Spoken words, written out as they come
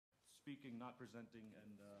speaking, not presenting,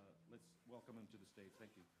 and let's welcome him to the stage.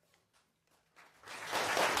 Thank you.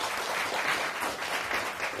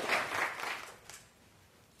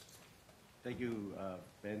 Thank you,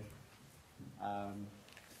 Ben.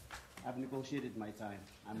 I've negotiated my time.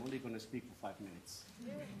 I'm only going to speak for 5 minutes.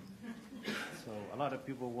 So a lot of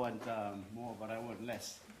people want more, but I want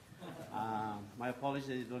less. My apologies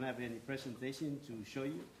that I don't have any presentation to show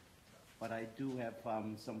you, but I do have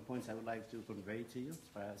some points I would like to convey to you as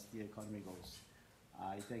far as the economy goes.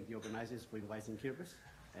 I thank the organizers for inviting Kiribati,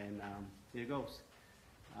 and here goes.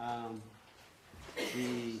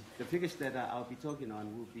 The figures that I'll be talking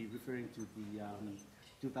on will be referring to the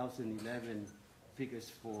 2011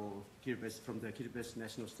 figures for Kiribati from the Kiribati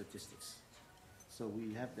National Statistics. So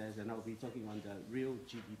we have that, and I'll be talking on the real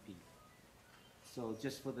GDP. So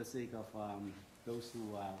just for the sake of those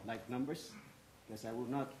who like numbers, because I will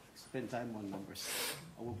not spend time on numbers.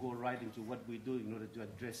 I will go right into what we do in order to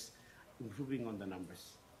address improving on the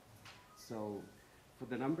numbers. So for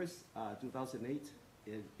the numbers, 2008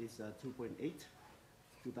 is 2.8.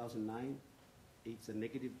 2009, it's a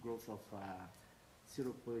negative growth of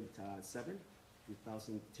 0.7.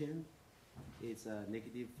 2010, it's a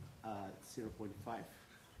negative 0.5.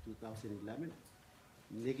 2011,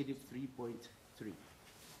 negative 3.3.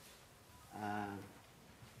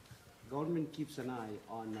 Government keeps an eye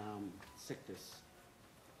on sectors,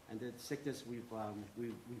 and the sectors we've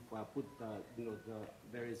put the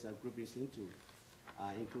various groupings into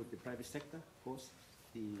include the private sector, of course,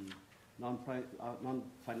 the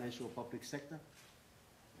non-financial public sector,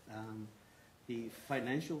 the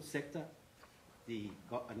financial sector, the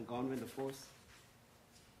government, of course,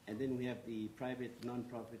 and then we have the private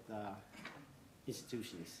non-profit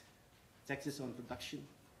institutions. Taxes on production,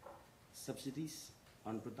 subsidies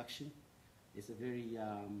on production is a very,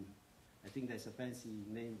 I think there's a fancy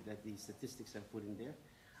name that the statistics have put in there.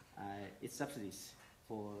 It's subsidies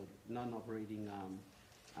for non-operating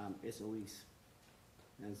SOEs.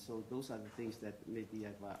 And so those are the things that maybe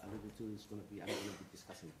I've alluded to I'm going to be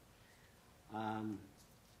discussing.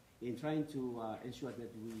 In trying to ensure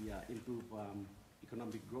that we improve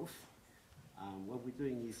economic growth, what we're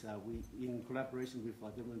doing is we, in collaboration with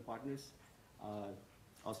our government partners,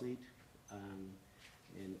 AusAid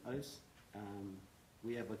and others,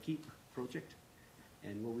 we have a KEEP project,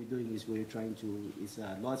 and what we're doing is we're trying to, is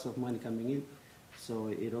lots of money coming in, so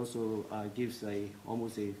it also gives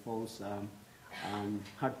almost a false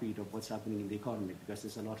heartbeat of what's happening in the economy, because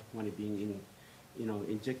there's a lot of money being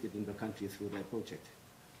injected in the country through that project.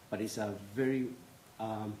 But it's a very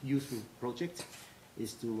useful project,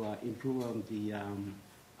 is to improve on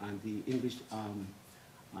the English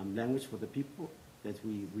language for the people that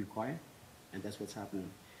we require, and that's what's happening.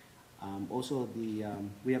 Also,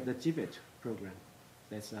 we have the Tibet program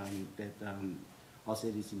that's, that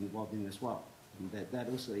AusAid is involved in as well. And that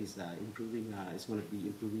also is improving, it's going to be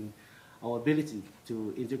improving our ability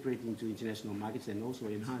to integrate into international markets and also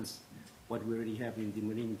enhance what we already have in the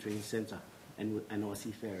Marine Training Center and our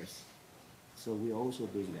seafarers. So we're also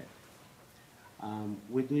doing that.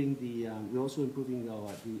 We're also improving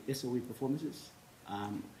the SOE performances.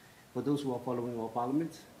 For those who are following our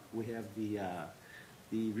parliament, we have the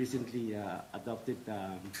recently adopted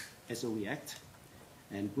SOE Act,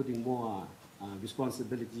 and putting more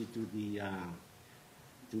responsibility to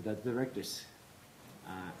the directors.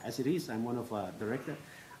 As it is, I'm one of a director,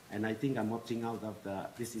 and I think I'm opting out of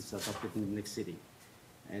this is adopted in the next city.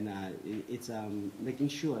 And it's making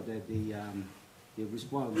sure that they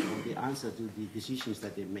respond or they answer to the decisions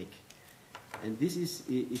that they make. And this is,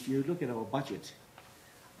 if you look at our budget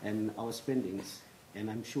and our spendings, and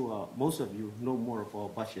I'm sure most of you know more of our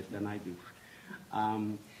budget than I do,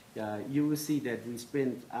 you will see that we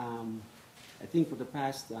spent, I think for the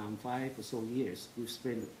past 5 or so years, we've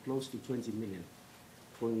spent close to 20 million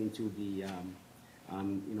going into the,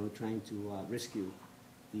 trying to rescue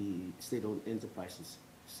the state-owned enterprises.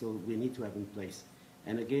 So we need to have in place.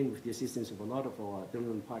 And again, with the assistance of a lot of our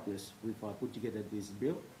government partners, we've put together this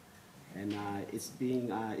bill, and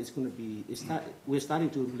we're starting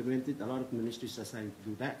to implement it. A lot of ministries are starting to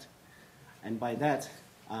do that. And by that,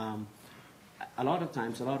 a lot of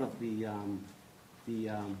times, a lot of the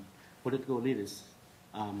political leaders,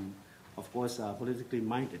 of course, are politically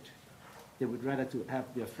minded. They would rather to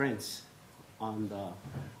have their friends on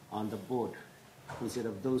the board instead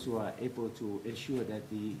of those who are able to ensure that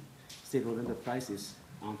the state-owned enterprises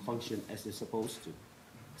function as they're supposed to.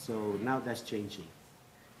 So now that's changing.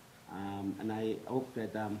 And I hope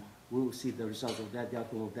that we'll see the result of that, the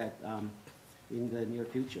outcome of that in the near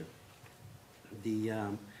future. The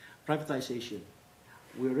privatization,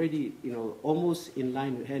 we're already almost in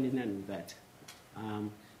line, hand in hand with that.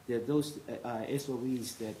 there are those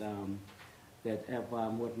SOEs that have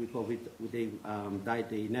what we call they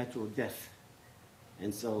died a natural death,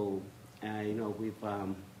 and so we've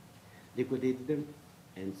liquidated them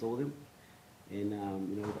and sold them, and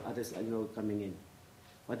others are coming in.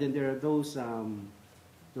 But then there are those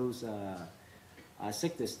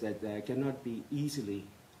sectors that cannot be easily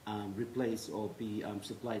replaced or be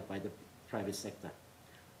supplied by the private sector.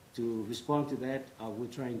 To respond to that, we're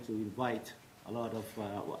trying to invite a lot of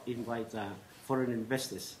foreign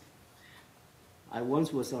investors. I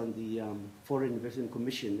once was on the Foreign Investment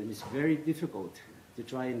Commission, and it's very difficult to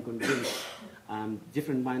try and convince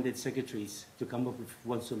different-minded secretaries to come up with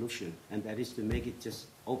one solution, and that is to make it just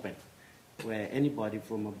open, where anybody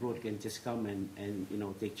from abroad can just come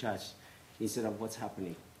and take charge instead of what's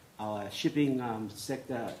happening. Our shipping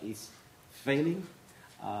sector is failing.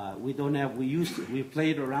 We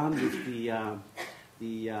played around with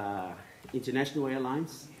the international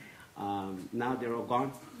airlines. Now they're all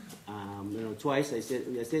gone. Twice I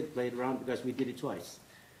said played around because we did it twice,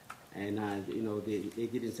 and they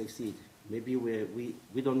didn't succeed. Maybe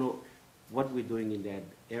we don't know what we're doing in that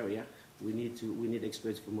area. We need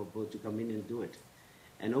experts from abroad to come in and do it,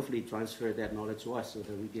 and hopefully transfer that knowledge to us so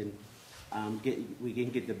that we can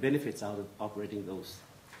get the benefits out of operating those.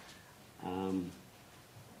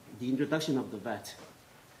 The introduction of the VAT.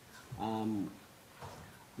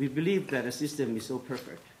 We believe that a system is so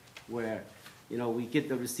perfect, where we get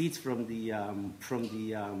the receipts from the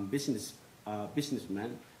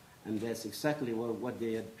businessman, and that's exactly what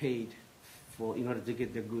they had paid for in order to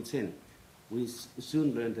get their goods in. We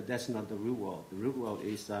soon learned that that's not the real world. The real world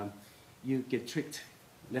is you get tricked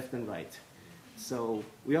left and right. So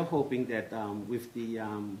we are hoping that with the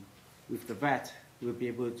VAT, we'll be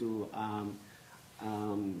able to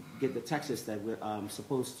get the taxes that were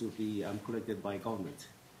supposed to be collected by government.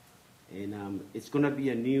 And it's going to be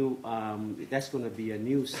a new, that's going to be a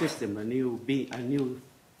new system, a new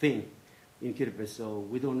thing in Kiribati. So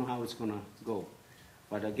we don't know how it's going to go.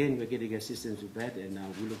 But again, we're getting assistance with that, and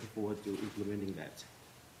we're looking forward to implementing that.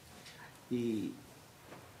 The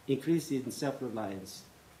increase in self-reliance.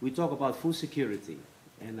 We talk about food security,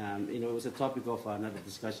 and it was a topic of another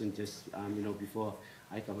discussion just before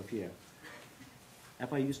I come up here.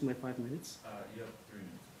 Have I used my 5 minutes? You have 3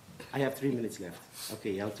 minutes. I have 3 minutes left.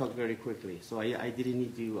 Okay, I'll talk very quickly. So I didn't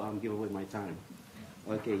need to give away my time.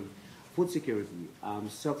 Okay, food security,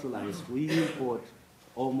 self-reliance. We import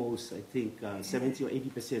almost, I think, 70 or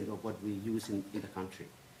 80% of what we use in the country,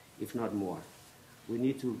 if not more. We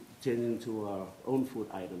need to turn into our own food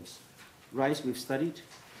items. Rice, we've studied.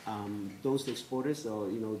 Those exporters or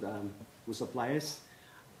who suppliers,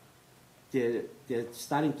 they're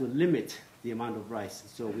starting to limit the amount of rice.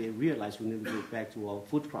 So we realize we need to go back to our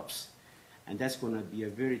food crops, and that's going to be a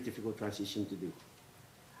very difficult transition to do.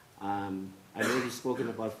 I've already spoken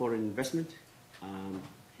about foreign investment.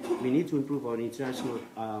 We need to improve our international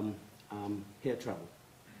air travel,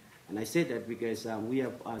 and I say that because we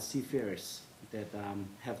have seafarers that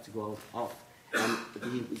have to go off, and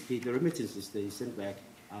the remittances they send back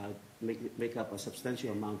make up a substantial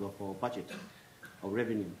amount of our budget or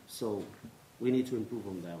revenue. So we need to improve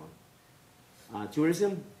on that one.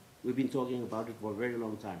 Tourism, we've been talking about it for a very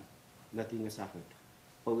long time. Nothing has happened,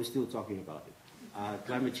 but we're still talking about it.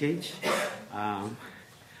 Climate change,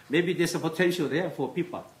 maybe there's a potential there for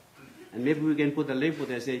people, and maybe we can put a label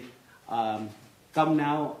that says, come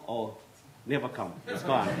now or never come. It's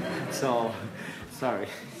gone. So, sorry.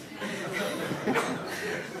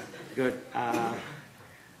 Good.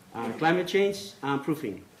 Climate change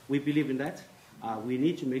proofing. We believe in that. We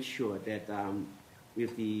need to make sure that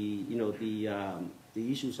with the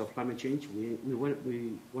issues of climate change, we want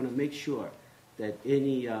to make sure that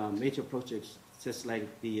any major projects, just like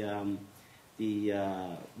the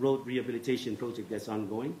road rehabilitation project that's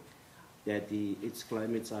ongoing, that its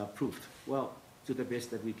climates are proofed well to the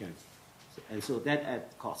best that we can. And so that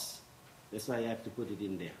adds costs. That's why I have to put it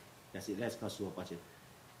in there. That's it. That's cost to our budget.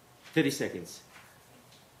 30 seconds.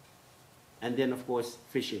 And then, of course,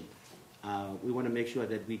 fishing. We want to make sure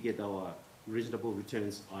that we get our reasonable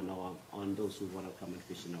returns on those who want to come and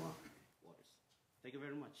fish in our waters. Thank you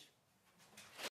very much.